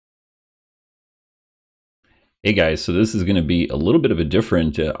Hey guys, so this is going to be a little bit of a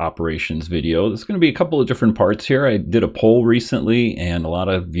different operations video. There's going to be a couple of different parts here. I did a poll recently and a lot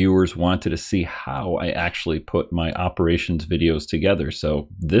of viewers wanted to see how I actually put my operations videos together. So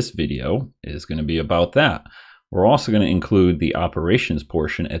this video is going to be about that. We're also going to include the operations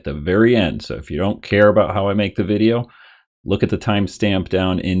portion at the very end. So if you don't care about how I make the video, look at the timestamp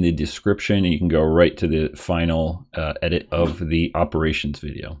down in the description and you can go right to the final edit of the operations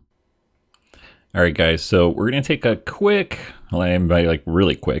video. All right, guys, so we're going to take a quick, by like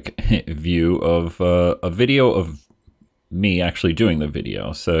really quick, view of a video of me actually doing the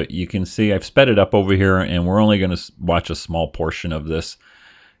video. So you can see I've sped it up over here, and we're only going to watch a small portion of this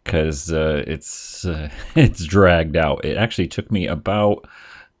because it's dragged out. It actually took me about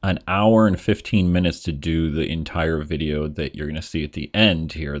an hour and 15 minutes to do the entire video that you're going to see at the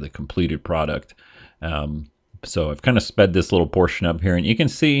end here, the completed product. So I've kind of sped this little portion up here, and you can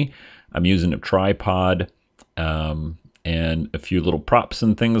see I'm using a tripod and a few little props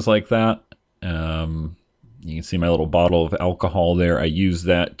and things like that. You can see my little bottle of alcohol there. I use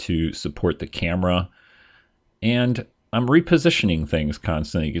that to support the camera. And I'm repositioning things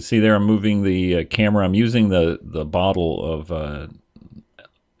constantly. You can see there I'm moving the camera. I'm using the bottle of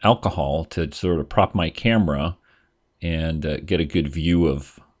alcohol to sort of prop my camera and get a good view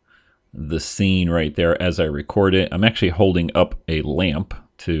of the scene right there as I record it. I'm actually holding up a lamp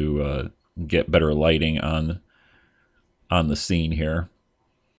to get better lighting on the scene here.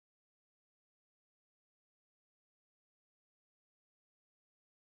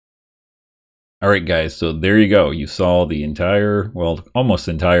 All right, guys, so there you go. You saw the entire, well, almost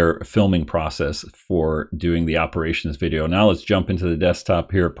entire filming process for doing the operations video. Now let's jump into the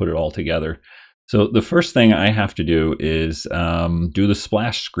desktop here, put it all together. So the first thing I have to do is do the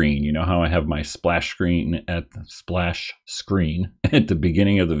splash screen. You know how I have my splash screen at the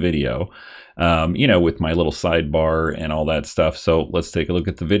beginning of the video, you know, with my little sidebar and all that stuff. So let's take a look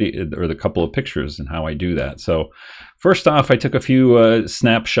at the video or the couple of pictures and how I do that. So first off, I took a few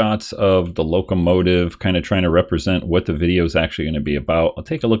snapshots of the locomotive, kind of trying to represent what the video is actually going to be about. I'll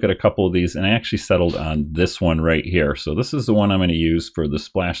take a look at a couple of these, and I actually settled on this one right here. So this is the one I'm going to use for the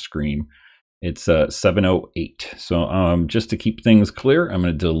splash screen. It's 708. So just to keep things clear, I'm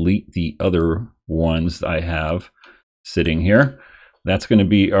going to delete the other ones I have sitting here. That's going to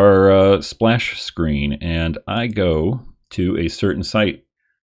be our splash screen, and I go to a certain site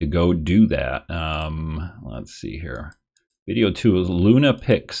to go do that. Let's see here. Video 2 is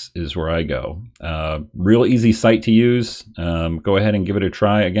LunaPix is where I go. Real easy site to use. Go ahead and give it a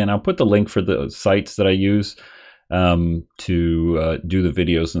try. Again, I'll put the link for the sites that I use to do the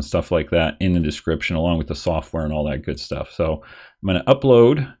videos and stuff like that in the description, along with the software and all that good stuff. So I'm going to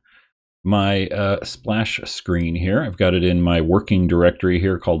upload my splash screen here. I've got it in my working directory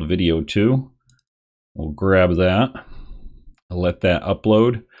here called Video 2. We'll grab that. I'll let that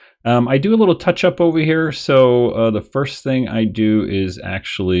upload. I do a little touch up over here. So the first thing I do is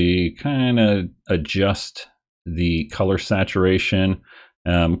actually kind of adjust the color saturation,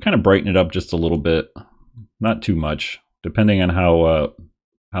 kind of brighten it up just a little bit. Not too much, depending on how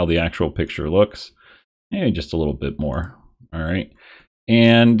the actual picture looks. Maybe just a little bit more. All right.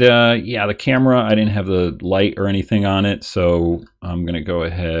 And yeah, the camera, I didn't have the light or anything on it, so I'm going to go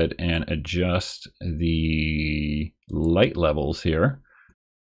ahead and adjust the light levels here.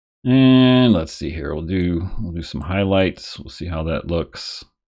 And let's see here. We'll do some highlights. We'll see how that looks.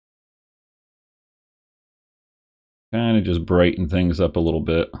 Kind of just brighten things up a little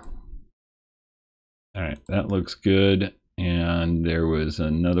bit. All right, that looks good. And there was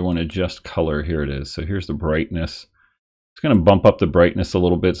another one, adjust color. Here it is. So here's the brightness. It's going to bump up the brightness a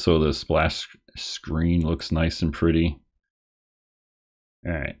little bit so the splash screen looks nice and pretty.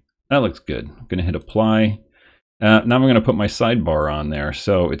 All right, that looks good. I'm going to hit apply. Now I'm going to put my sidebar on there.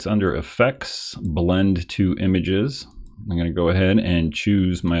 So it's under Effects, Blend to Images. I'm going to go ahead and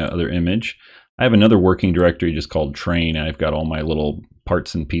choose my other image. I have another working directory just called Train. I've got all my little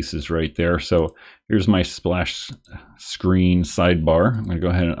parts and pieces right there. So here's my splash screen sidebar. I'm going to go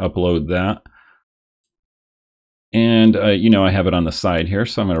ahead and upload that. And, you know, I have it on the side here,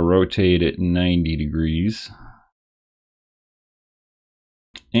 so I'm going to rotate it 90 degrees.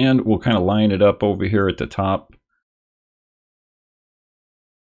 And we'll kind of line it up over here at the top.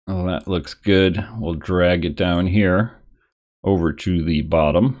 Oh, that looks good. We'll drag it down here over to the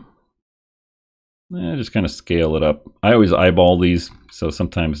bottom. Just kind of scale it up. I always eyeball these, so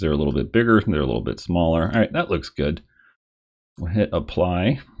sometimes they're a little bit bigger, they're a little bit smaller. All right, that looks good. We'll hit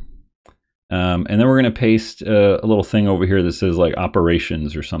apply. And then we're going to paste a little thing over here that says like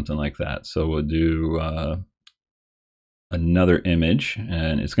operations or something like that. So we'll do another image,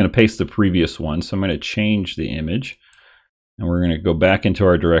 and it's going to paste the previous one. So I'm going to change the image, and we're going to go back into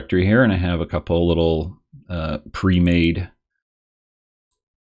our directory here, and I have a couple little pre-made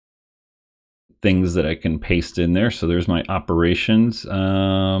things that I can paste in there. So there's my operations.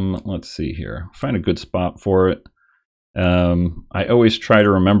 Let's see here. Find a good spot for it. I always try to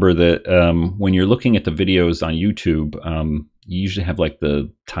remember that when you're looking at the videos on YouTube, you usually have like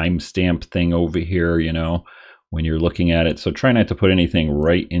the timestamp thing over here, you know, when you're looking at it. So try not to put anything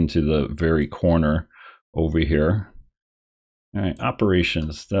right into the very corner over here. All right,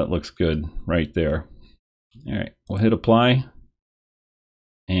 operations, that looks good right there. All right, we'll hit apply.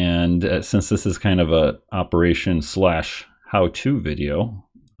 And since this is kind of a operation slash how-to video,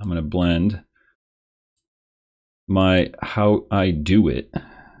 I'm going to blend my how I do it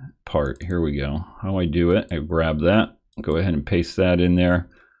part. Here we go. How I do it. I grab that, go ahead and paste that in there.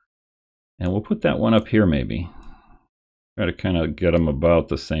 And we'll put that one up here maybe. Try to kind of get them about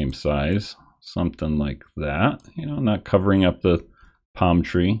the same size. Something like that. You know, not covering up the palm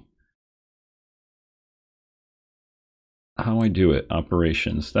tree. How I do it,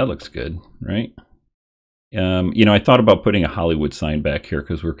 operations. That looks good, right? You know, I thought about putting a Hollywood sign back here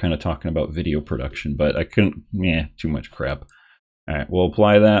because we're kind of talking about video production, but I couldn't, too much crap. All right, we'll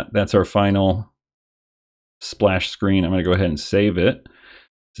apply that. That's our final splash screen. I'm going to go ahead and save it.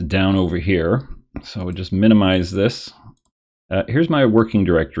 It's down over here. So we'll just minimize this. Here's my working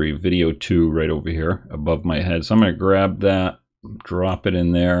directory, video 2, right over here above my head. So I'm going to grab that, drop it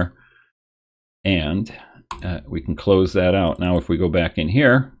in there, and we can close that out. Now if we go back in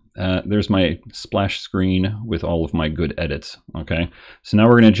here, there's my splash screen with all of my good edits. Okay, so now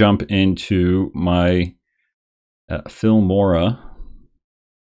we're going to jump into my Filmora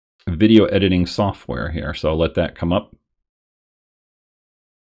video editing software here. So I'll let that come up.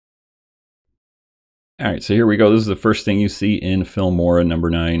 All right, so here we go. This is the first thing you see in Filmora number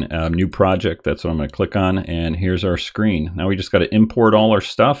 9, new project. That's what I'm going to click on, and here's our screen. Now we just got to import all our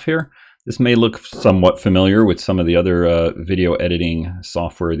stuff here. This may look somewhat familiar with some of the other video editing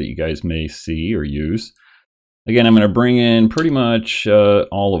software that you guys may see or use. Again, I'm going to bring in pretty much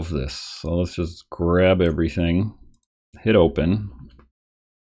all of this. So let's just grab everything, hit open,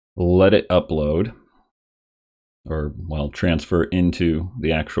 let it upload, or, well, transfer into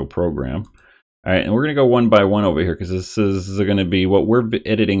the actual program. All right, and we're going to go one by one over here because this is going to be what we're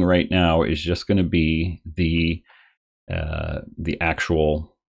editing right now is just going to be the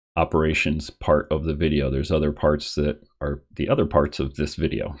actual operations part of the video. There's other parts that are the other parts of this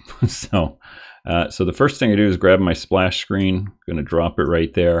video. So the first thing I do is grab my splash screen. I'm going to drop it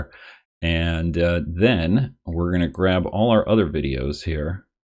right there. And then we're going to grab all our other videos here.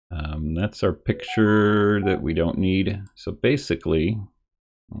 That's our picture that we don't need. So basically,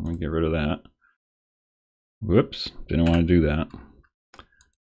 I'm going to get rid of that. Whoops, didn't want to do that.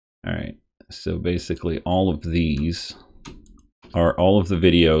 All right, so basically all of these are all of the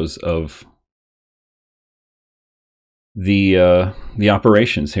videos of the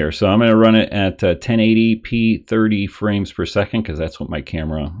operations here. So I'm going to run it at 1080p 30 frames per second because that's what my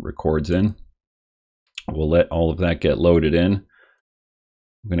camera records in. We'll let all of that get loaded in.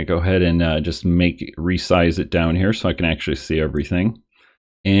 I'm going to go ahead and just resize it down here so I can actually see everything.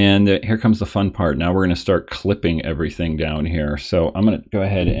 And here comes the fun part. Now we're going to start clipping everything down here. So I'm going to go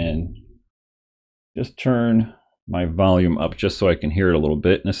ahead and just turn my volume up just so I can hear it a little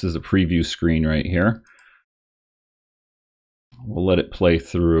bit. This is a preview screen right here. We'll let it play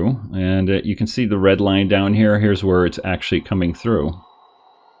through. And you can see the red line down here. Here's where it's actually coming through.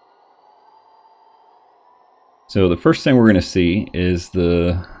 So the first thing we're going to see is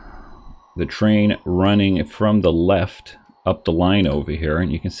the train running from the left up the line over here,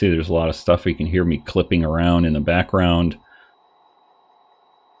 and you can see there's a lot of stuff. You can hear me clipping around in the background.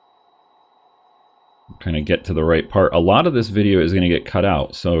 Kind of get to the right part. A lot of this video is going to get cut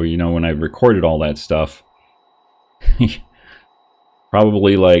out, so you know when I've recorded all that stuff,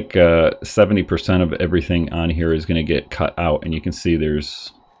 probably like 70% of everything on here is going to get cut out, and you can see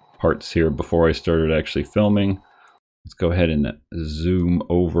there's parts here before I started actually filming. Let's go ahead and zoom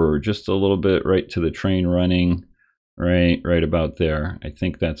over just a little bit right to the train running. Right about there. I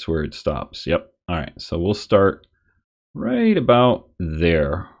think that's where it stops. Yep. All right. So we'll start right about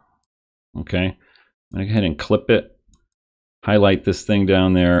there. Okay. Go ahead and clip it, highlight this thing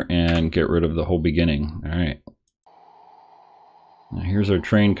down there, and get rid of the whole beginning. All right. Now here's our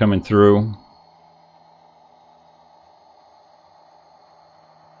train coming through.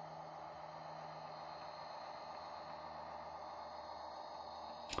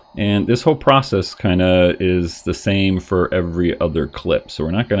 And this whole process kind of is the same for every other clip. So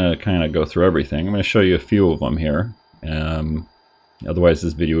we're not going to kind of go through everything. I'm going to show you a few of them here. Otherwise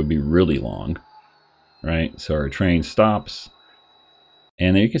this video would be really long, right? So our train stops,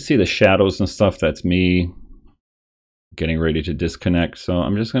 and there you can see the shadows and stuff. That's me getting ready to disconnect. So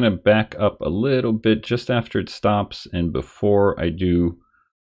I'm just going to back up a little bit just after it stops and before I do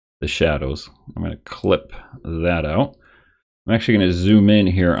the shadows. I'm going to clip that out. I'm actually going to zoom in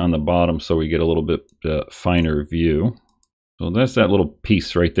here on the bottom so we get a little bit finer view. So that's that little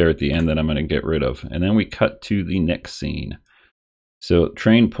piece right there at the end that I'm going to get rid of. And then we cut to the next scene. So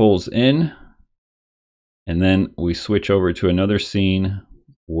train pulls in, and then we switch over to another scene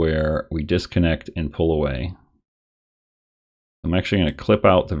where we disconnect and pull away. I'm actually going to clip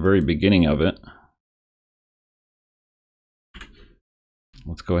out the very beginning of it.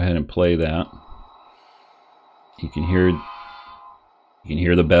 Let's go ahead and play that. You can hear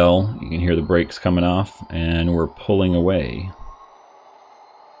the bell, you can hear the brakes coming off, and we're pulling away.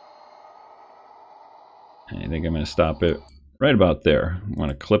 I think I'm going to stop it right about there. I'm going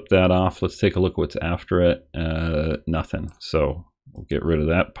to clip that off. Let's take a look what's after it. Nothing. So we'll get rid of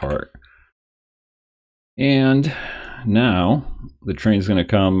that part. And now the train's going to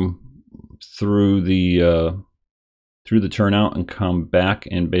come through the turnout and come back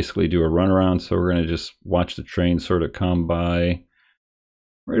and basically do a runaround. So we're going to just watch the train sort of come by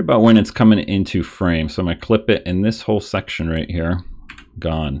right about when it's coming into frame. So I'm going to clip it, and this whole section right here,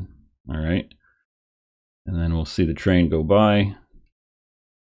 gone. All right. And then we'll see the train go by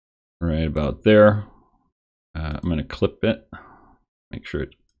right about there. I'm going to clip it, make sure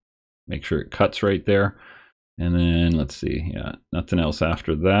it cuts right there. And then let's see, yeah, nothing else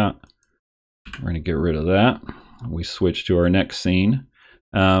after that. We're going to get rid of that. We switch to our next scene.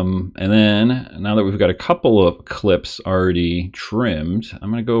 And then now that we've got a couple of clips already trimmed,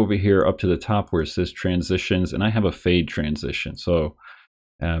 I'm going to go over here up to the top where it says transitions, and I have a fade transition. So,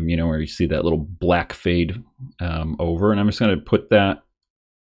 you know, where you see that little black fade over, and I'm just going to put that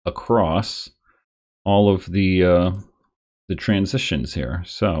across all of the transitions here.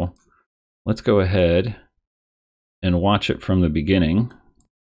 So let's go ahead and watch it from the beginning.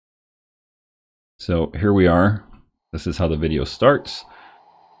 So here we are. This is how the video starts.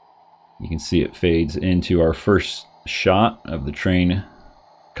 You can see it fades into our first shot of the train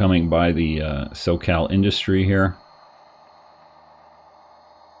coming by the SoCal Industry here.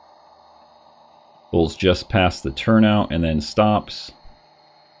 Pulls just past the turnout and then stops.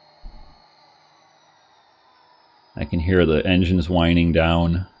 I can hear the engines winding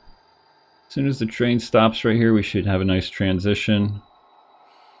down. As soon as the train stops right here, we should have a nice transition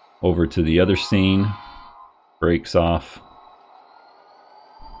over to the other scene. Brakes off.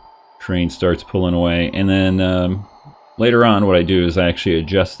 Train starts pulling away, and then later on what I do is I actually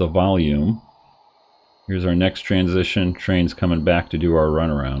adjust the volume. Here's our next transition. Train's coming back to do our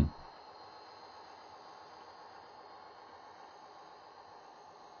runaround.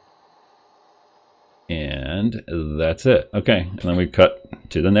 And that's it. Okay, and then we cut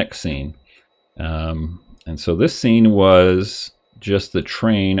to the next scene. And so this scene was just the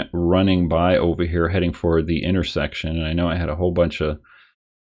train running by over here heading for the intersection. And I know I had a whole bunch of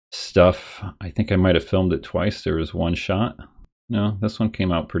stuff. I think I might have filmed it twice. There was one shot. No, this one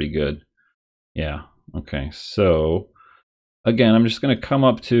came out pretty good. Yeah, okay. So again, I'm just going to come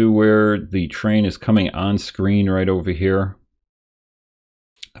up to where the train is coming on screen right over here.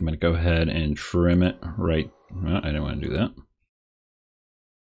 I'm going to go ahead and trim it right. Well, I didn't want to do that.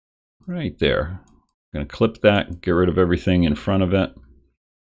 Right there. I'm going to clip that, get rid of everything in front of it.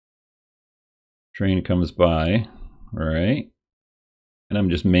 Train comes by, all right. And I'm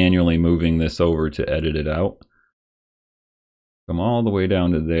just manually moving this over to edit it out. Come all the way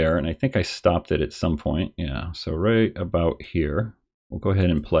down to there, and I think I stopped it at some point. Yeah, so right about here. We'll go ahead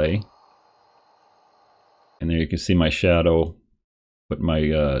and play. And there you can see my shadow. Put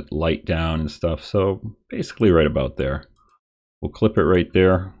my light down and stuff. So basically right about there. We'll clip it right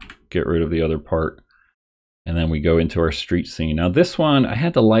there, get rid of the other part, and then we go into our street scene. Now this one, I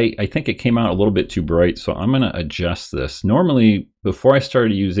had the light, I think it came out a little bit too bright, so I'm going to adjust this. Normally, before I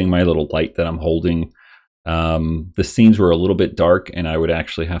started using my little light that I'm holding, the scenes were a little bit dark, and I would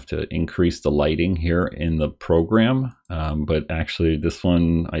actually have to increase the lighting here in the program. But actually this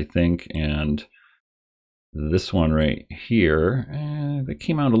one, I think, and this one right here, they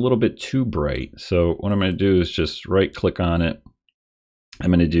came out a little bit too bright. So what I'm going to do is just right click on it. I'm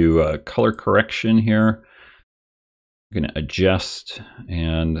going to do a color correction here. I'm going to adjust,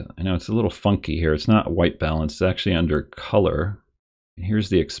 and I know it's a little funky here. It's not white balance, it's actually under color. And here's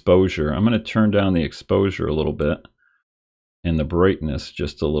the exposure. I'm going to turn down the exposure a little bit and the brightness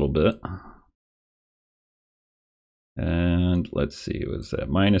just a little bit. And let's see, what's that?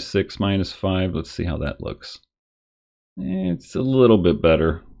 -6, -5. Let's see how that looks. It's a little bit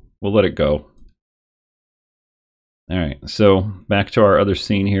better. We'll let it go. All right, so back to our other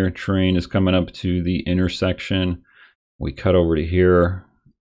scene here. Train is coming up to the intersection. We cut over to here.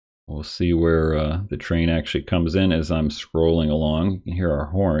 We'll see where the train actually comes in as I'm scrolling along. You can hear our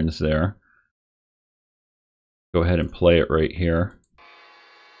horns there. Go ahead and play it right here.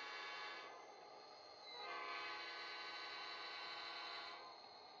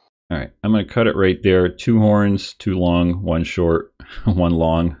 All right, I'm going to cut it right there. 2 horns, 2 long, 1 short, 1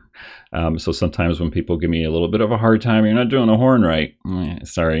 long. So sometimes when people give me a little bit of a hard time, you're not doing a horn right.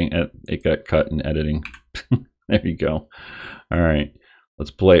 Sorry, it got cut in editing. There you go. All right,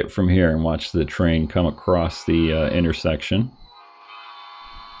 let's play it from here and watch the train come across the intersection.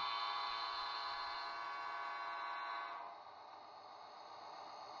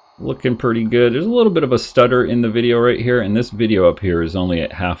 Looking pretty good. There's a little bit of a stutter in the video right here, and this video up here is only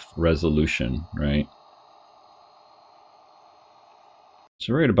at half resolution, right?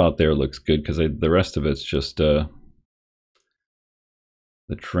 So right about there looks good because the rest of it's just the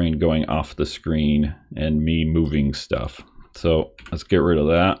train going off the screen and me moving stuff. So let's get rid of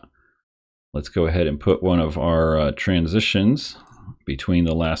that. Let's go ahead and put one of our transitions between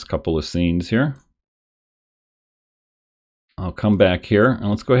the last couple of scenes here. I'll come back here and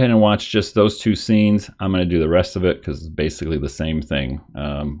let's go ahead and watch just those 2 scenes. I'm going to do the rest of it because it's basically the same thing.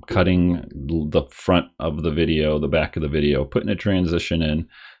 Cutting the front of the video, the back of the video, putting a transition in,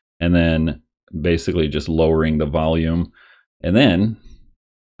 and then basically just lowering the volume. And then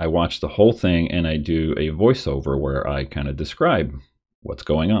I watch the whole thing and I do a voiceover where I kind of describe what's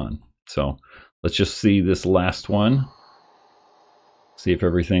going on. So let's just see this last one. See if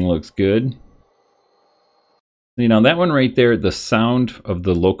everything looks good. You know, that one right there, the sound of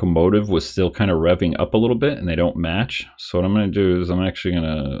the locomotive was still kind of revving up a little bit and they don't match. So what I'm going to do is I'm actually going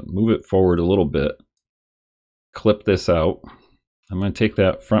to move it forward a little bit, clip this out. I'm going to take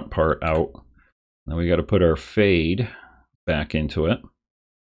that front part out. Now we got to put our fade back into it.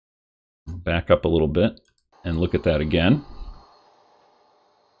 Back up a little bit and look at that again.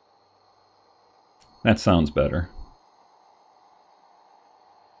 That sounds better.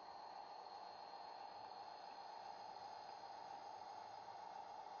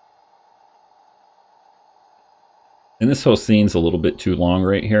 And this whole scene's a little bit too long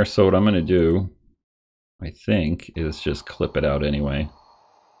right here, so what I'm going to do, I think, is just clip it out anyway.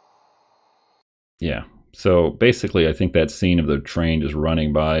 Yeah, so basically I think that scene of the train just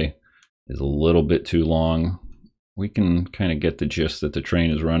running by is a little bit too long. We can kind of get the gist that the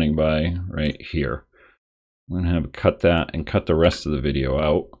train is running by right here. I'm going to have cut that and cut the rest of the video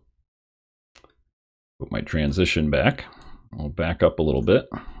out. Put my transition back. I'll back up a little bit.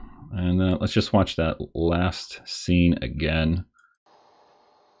 And let's just watch that last scene again.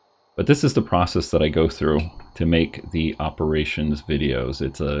 But this is the process that I go through to make the operations videos.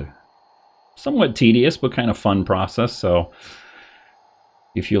 It's a somewhat tedious but kind of fun process. So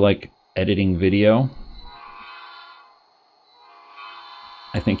if you like editing video,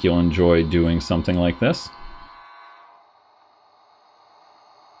 I think you'll enjoy doing something like this.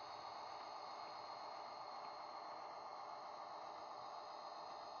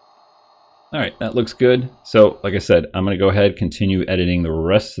 All right, that looks good. So like I said, I'm going to go ahead, continue editing the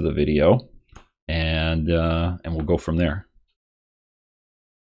rest of the video, and we'll go from there.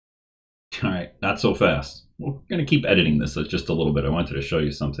 All right, not so fast. We're going to keep editing this just a little bit. I wanted to show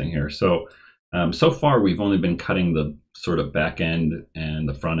you something here. So, so far we've only been cutting the sort of back end and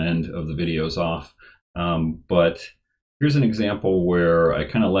the front end of the videos off. But here's an example where I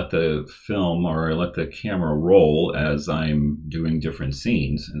kind of let the film, or I let the camera roll as I'm doing different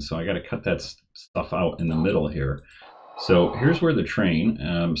scenes. And so I got to cut that stuff out in the middle here. So here's where the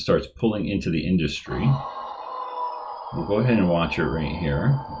train starts pulling into the industry. We'll go ahead and watch it right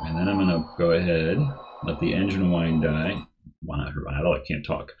here. And then I'm going to go ahead, let the engine wind down. I can't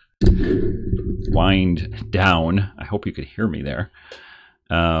talk. Wind down. I hope you could hear me there.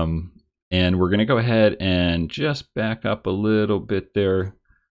 And we're going to go ahead and just back up a little bit there.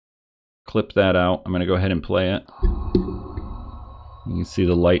 Clip that out. I'm going to go ahead and play it. You can see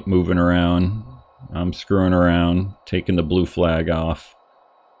the light moving around. I'm screwing around, taking the blue flag off.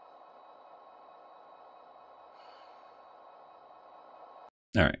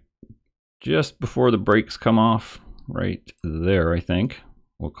 All right. Just before the brakes come off, right there, I think.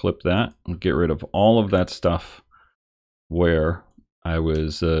 We'll clip that and get rid of all of that stuff where I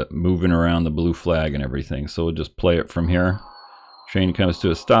was moving around the blue flag and everything. So we'll just play it from here. Train comes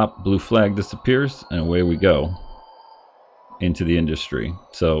to a stop, blue flag disappears, and away we go into the industry.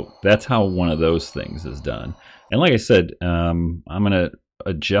 So that's how one of those things is done. And like I said, I'm going to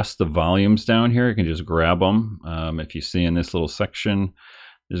adjust the volumes down here, I can just grab them. If you see in this little section,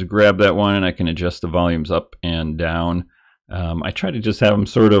 just grab that one and I can adjust the volumes up and down. I try to just have them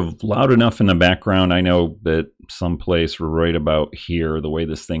sort of loud enough in the background. I know that someplace right about here, the way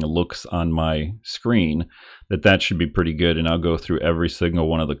this thing looks on my screen, that should be pretty good. And I'll go through every single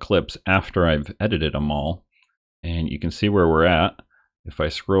one of the clips after I've edited them all. And you can see where we're at. If I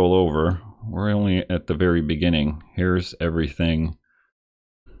scroll over, we're only at the very beginning. Here's everything.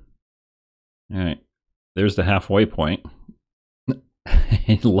 All right, there's the halfway point.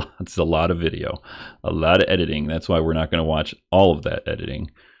 It's a lot of video, a lot of editing. That's why we're not going to watch all of that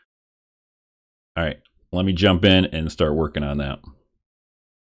editing. All right, let me jump in and start working on that.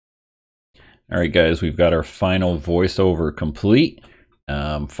 All right, guys, we've got our final voiceover complete.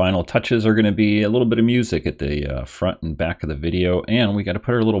 Final touches are going to be a little bit of music at the front and back of the video, and we got to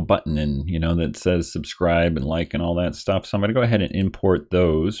put our little button in, you know, that says subscribe and like and all that stuff. So I'm going to go ahead and import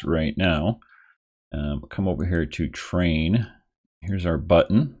those right now. Come over here to train. Here's our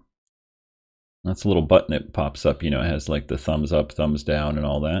button. That's a little button that pops up, you know, it has like the thumbs up, thumbs down and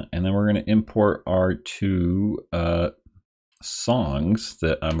all that. And then we're going to import our two songs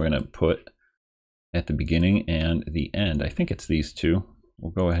that I'm going to put at the beginning and the end. I think it's these two. We'll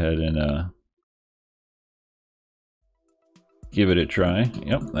go ahead and give it a try.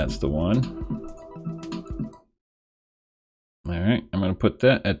 Yep, that's the one. All right, I'm going to put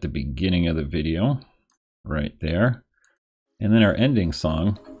that at the beginning of the video right there. And then our ending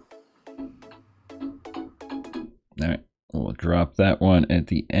song. All right, we'll drop that one at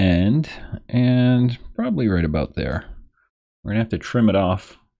the end and probably right about there. We're gonna have to trim it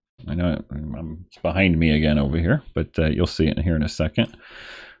off. I know it's behind me again over here, but you'll see it here in a second.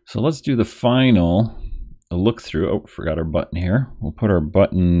 So let's do the final look through. Oh, forgot our button here. We'll put our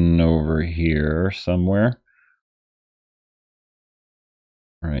button over here somewhere.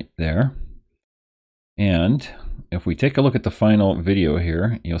 Right there. And if we take a look at the final video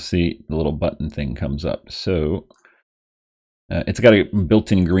here, you'll see the little button thing comes up. So it's got a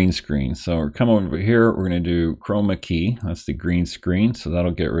built-in green screen. So we're coming over here, we're going to do chroma key. That's the green screen, so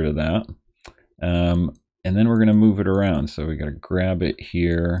that'll get rid of that. And then we're going to move it around. So we got to grab it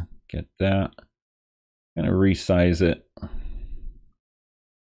here, get that, kind of resize it,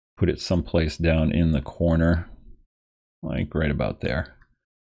 put it someplace down in the corner, like right about there.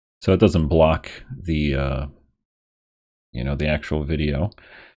 So it doesn't block the, you know, the actual video.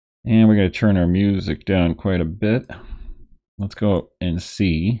 And we're going to turn our music down quite a bit. Let's go and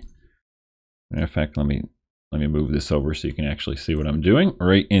see. Matter of fact, let me move this over so you can actually see what I'm doing.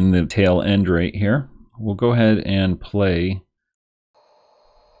 Right in the tail end right here. We'll go ahead and play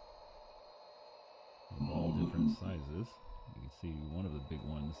all different sizes. You can see one of the big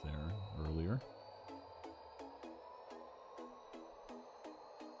ones there earlier.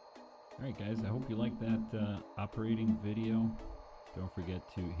 All right, guys, I hope you like that operating video. Don't forget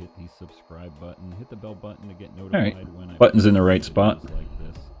to hit the subscribe button, hit the bell button to get notified when I button's in the right spot like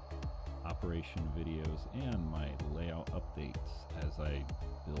this, operation videos, and my layout updates as I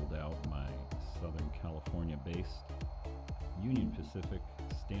build out my Southern California-based Union Pacific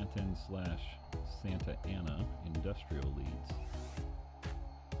Stanton/Santa Ana industrial leads.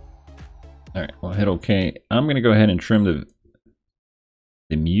 All right, well, hit OK. I'm going to go ahead and trim the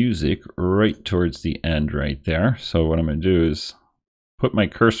music right towards the end right there. So what I'm going to do is put my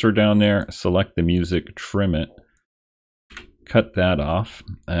cursor down there, select the music, trim it, cut that off.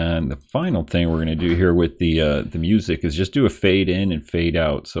 And the final thing we're going to do here with the music is just do a fade in and fade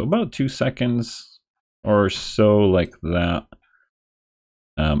out. So about 2 seconds or so like that.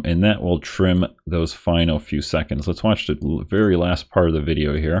 And that will trim those final few seconds. Let's watch the very last part of the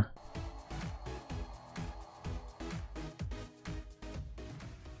video here.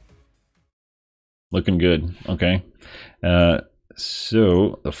 Looking good. Okay.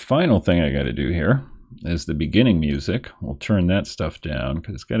 So the final thing I got to do here is the beginning music. We'll turn that stuff down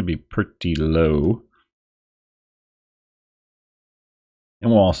because it's got to be pretty low.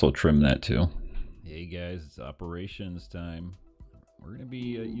 And we'll also trim that too. Hey guys, it's operations time. We're going to be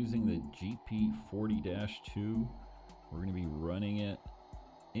using the GP40-2. We're going to be running it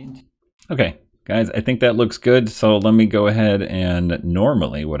into... Okay. Guys, I think that looks good. So let me go ahead and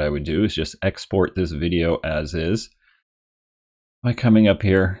normally what I would do is just export this video as is by coming up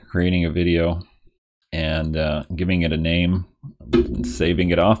here, creating a video and giving it a name and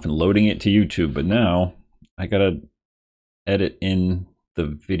saving it off and loading it to YouTube. But now I got to edit in the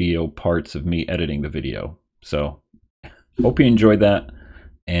video parts of me editing the video. So hope you enjoyed that.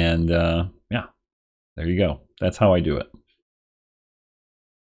 And yeah, there you go. That's how I do it.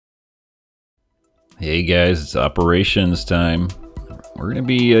 Hey guys, it's operations time. we're going to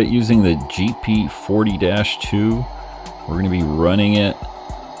be using the GP40-2. We're going to be running it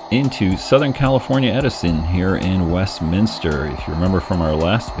into Southern California Edison here in Westminster. If you remember from our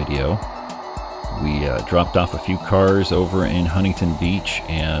last video, we dropped off a few cars over in Huntington Beach,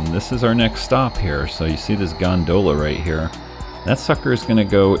 and this is our next stop here. So you see this gondola right here. That sucker is going to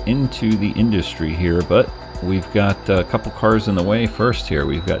go into the industry here, but we've got a couple cars in the way first here.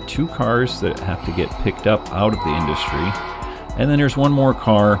 We've got 2 cars that have to get picked up out of the industry, and then there's one more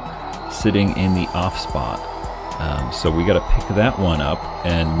car sitting in the off spot. So we got to pick that one up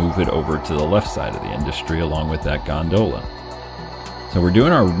and move it over to the left side of the industry along with that gondola. So we're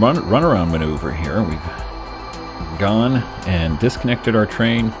doing our runaround maneuver here. We've gone and disconnected our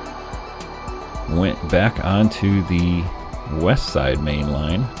train, went back onto the west side main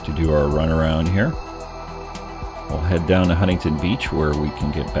line to do our runaround here. We'll head down to Huntington Beach where we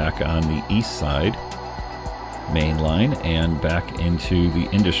can get back on the east side main line and back into the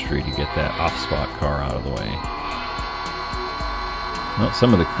industry to get that off-spot car out of the way. Well,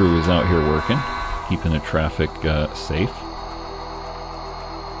 some of the crew is out here working, keeping the traffic safe.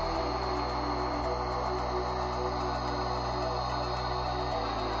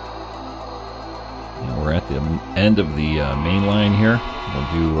 And we're at the end of the main line here. We'll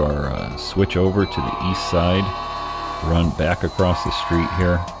do our switch over to the east side, run back across the street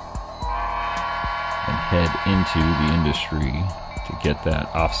here, and head into the industry to get that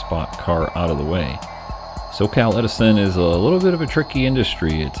off-spot car out of the way. SoCal Edison is a little bit of a tricky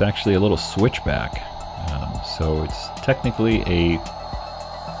industry. It's actually a little switchback. So it's technically a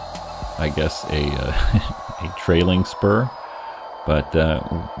trailing spur, but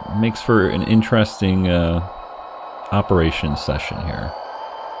makes for an interesting operation session here.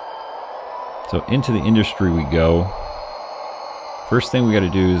 So into the industry we go. First thing we got to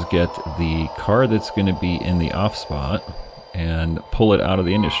do is get the car that's going to be in the off spot and pull it out of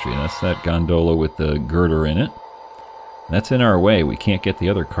the industry. That's that gondola with the girder in it. That's in our way. We can't get the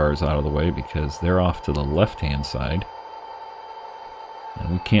other cars out of the way because they're off to the left-hand side.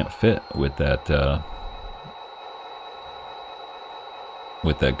 And we can't fit with that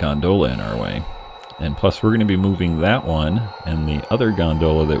gondola in our way. And plus we're going to be moving that one and the other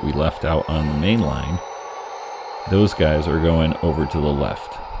gondola that we left out on the main line. Those guys are going over to the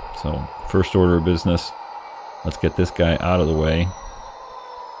left. So first order of business, let's get this guy out of the way.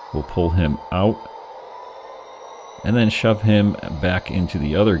 We'll pull him out and then shove him back into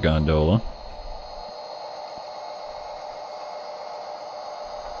the other gondola.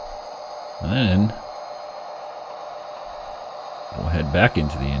 And then we'll head back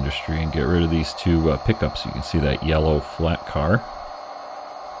into the industry and get rid of these 2 pickups. You can see that yellow flat car.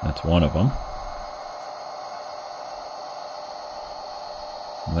 That's one of them.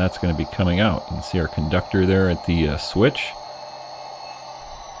 And that's going to be coming out. You can see our conductor there at the switch,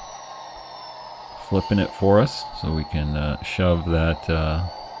 flipping it for us so we can shove that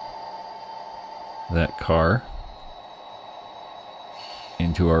that car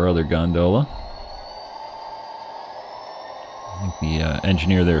into our other gondola. I think the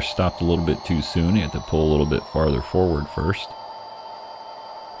engineer there stopped a little bit too soon. He had to pull a little bit farther forward first.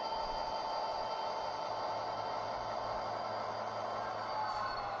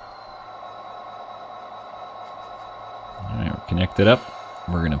 Connected up.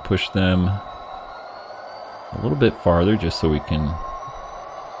 We're going to push them a little bit farther just so we can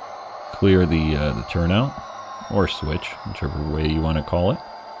clear the turnout or switch, whichever way you want to call it.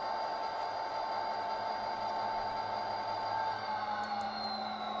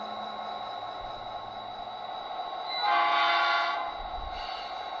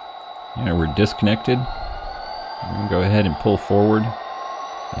 Yeah, we're disconnected. We're going to go ahead and pull forward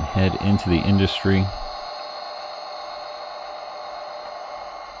and head into the industry.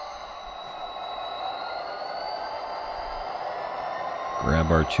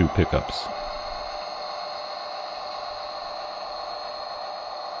 Grab our 2 pickups.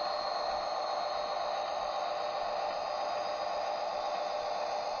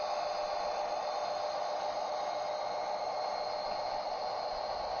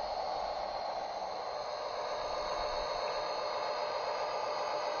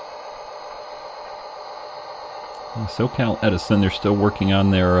 SoCal Edison, they're still working on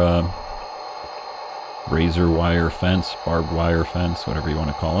their razor wire fence, barbed wire fence, whatever you want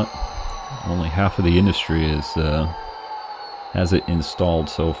to call it. Only half of the industry is has it installed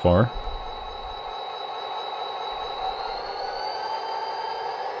so far.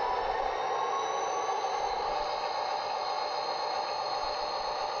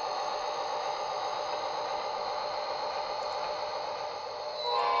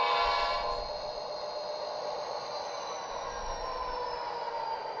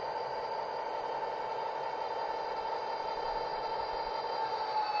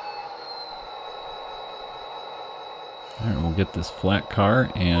 Alright, we'll get this flat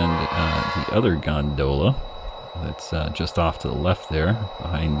car and the other gondola that's just off to the left there,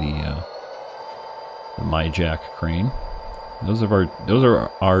 behind the MyJack crane. Those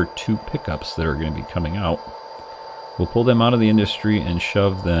are our two pickups that are going to be coming out. We'll pull them out of the industry and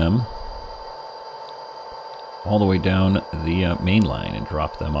shove them all the way down the main line and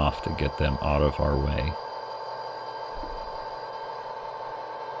drop them off to get them out of our way.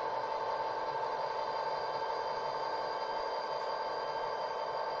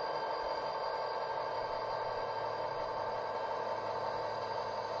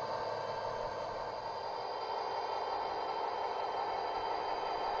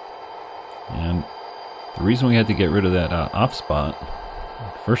 And the reason we had to get rid of that off spot,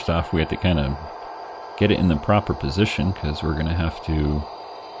 first off, we had to kind of get it in the proper position because we're going to have to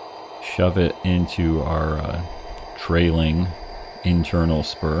shove it into our trailing internal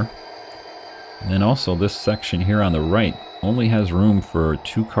spur. And then also this section here on the right only has room for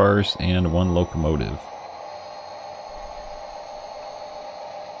 2 cars and 1 locomotive.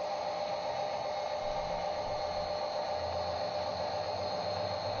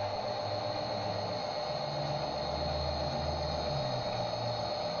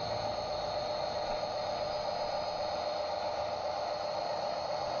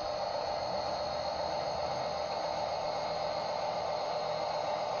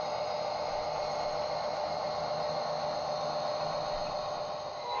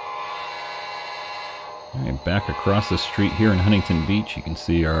 Alright, back across the street here in Huntington Beach, you can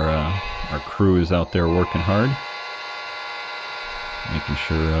see our crew is out there working hard, making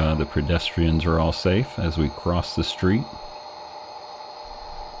sure the pedestrians are all safe as we cross the street.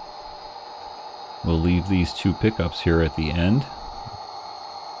 We'll leave these 2 pickups here at the end.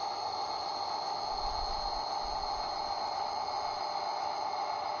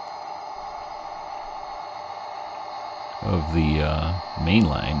 Of the main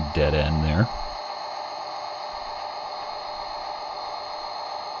line dead end there.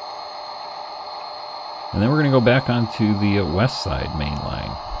 And then we're going to go back onto the west side main line,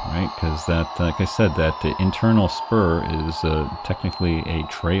 right? Because that, like I said, that internal spur is technically a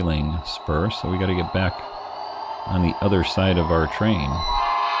trailing spur, so we got to get back on the other side of our train.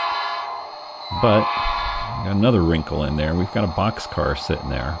 But we got another wrinkle in there. We've got a boxcar sitting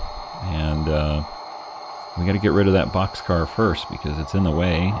there, and we got to get rid of that boxcar first because it's in the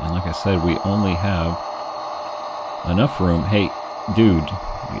way. And like I said, we only have enough room. Hey, dude.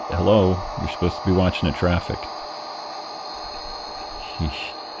 Hello, you're supposed to be watching the traffic.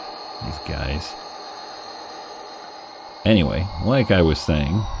 These guys. Anyway, like I was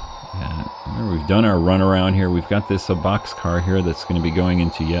saying, we've done our run around here. We've got this boxcar here that's going to be going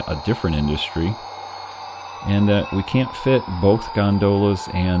into yet a different industry. And we can't fit both gondolas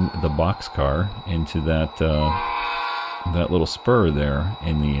and the boxcar into that that little spur there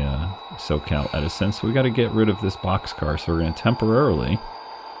in the SoCal Edison. So we got to get rid of this boxcar. So we're going to temporarily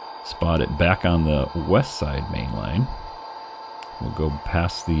spot it back on the west side main line. We'll go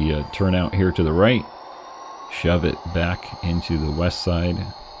past the turnout here to the right, shove it back into the west side,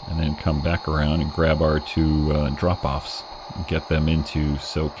 and then come back around and grab our 2 drop-offs and get them into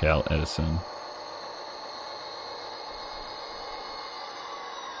SoCal Edison.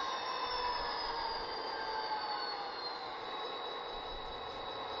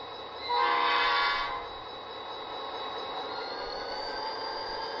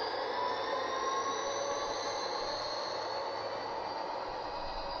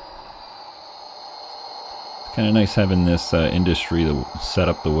 Kind of nice having this industry set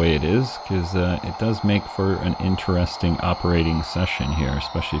up the way it is, because it does make for an interesting operating session here,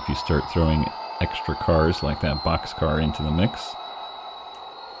 especially if you start throwing extra cars like that boxcar into the mix.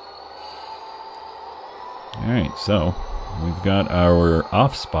 Alright, so we've got our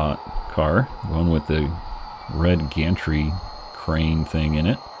off-spot car, the one with the red gantry crane thing in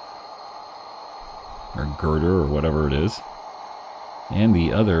it, or girder, or whatever it is, and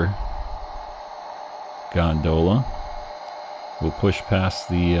the other gondola. We'll push past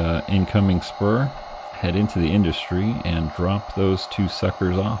the incoming spur, head into the industry, and drop those 2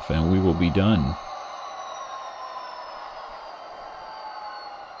 suckers off, and we will be done.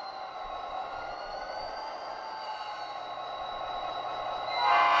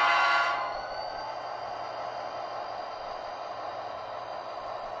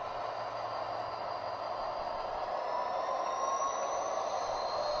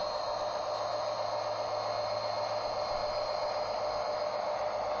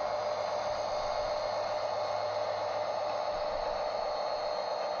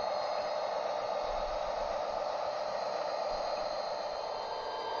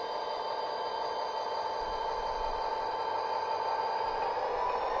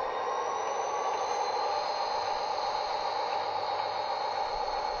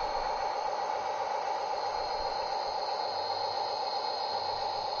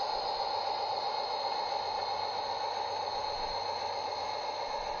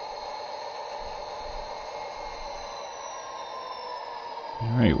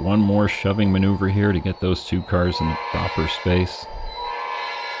 All right, one more shoving maneuver here to get those two cars in the proper space.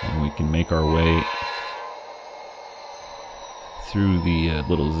 And we can make our way through the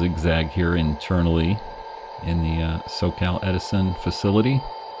little zigzag here internally in the SoCal Edison facility.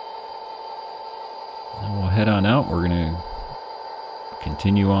 And we'll head on out. We're going to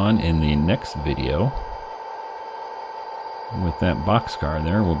continue on in the next video. With that boxcar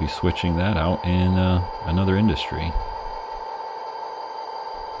there, we'll be switching that out in another industry.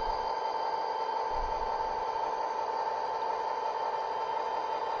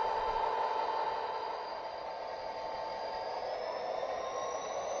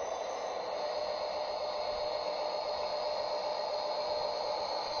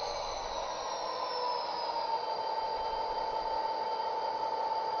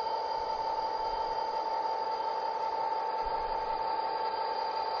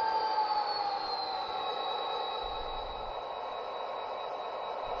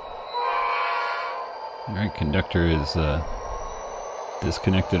 Alright, conductor is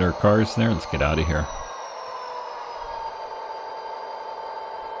disconnected our cars there. Let's get out of here.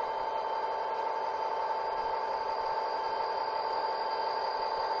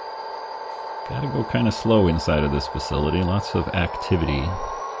 Gotta go kind of slow inside of this facility. Lots of activity.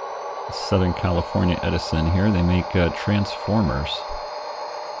 Southern California Edison here. They make transformers.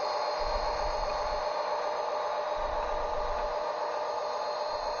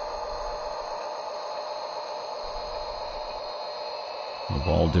 Of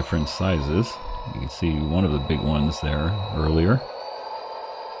all different sizes. You can see one of the big ones there earlier.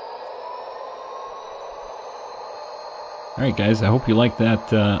 Alright guys, I hope you liked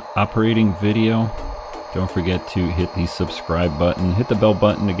that operating video. Don't forget to hit the subscribe button, hit the bell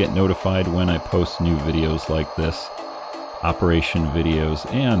button to get notified when I post new videos like this, operation videos,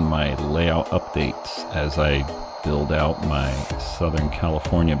 and my layout updates as I build out my Southern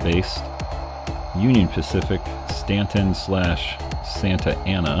California based Union Pacific Stanton / Santa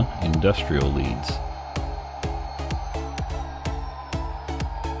Ana industrial leads.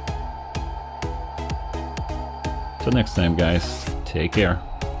 Till next time guys, take care.